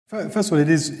First of all, it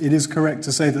is correct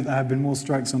to say that there have been more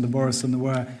strikes under Boris than there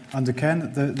were under Ken.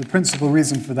 The principal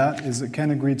reason for that is that Ken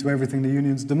agreed to everything the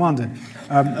unions demanded,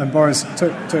 and Boris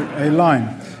took a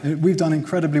line. We've done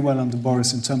incredibly well under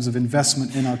Boris in terms of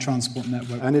investment in our transport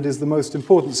network, and it is the most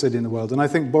important city in the world, and I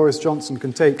think Boris Johnson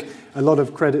can take a lot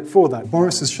of credit for that.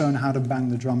 Boris has shown how to bang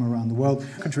the drum around the world.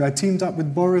 I teamed up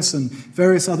with Boris and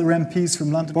various other MPs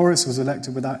from London. Boris was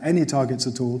elected without any targets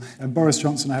at all, and Boris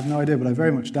Johnson, I have no idea, but I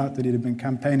very much doubt that he'd have been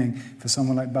campaigning for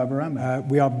someone like Babar Ahmed.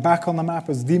 We are back on the map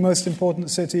as the most important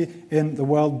city in the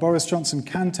world. Boris Johnson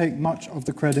can take much of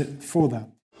the credit for that.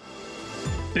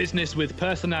 Business with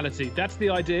personality. That's the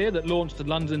idea that launched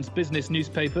London's business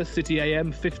newspaper, City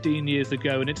AM, 15 years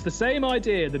ago. And it's the same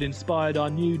idea that inspired our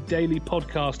new daily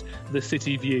podcast, The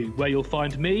City View, where you'll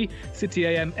find me, City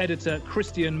AM editor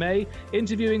Christian May,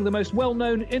 interviewing the most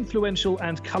well-known, influential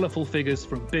and colourful figures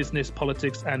from business,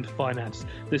 politics and finance.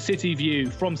 The City View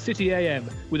from City AM,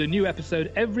 with a new episode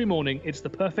every morning. It's the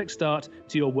perfect start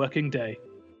to your working day.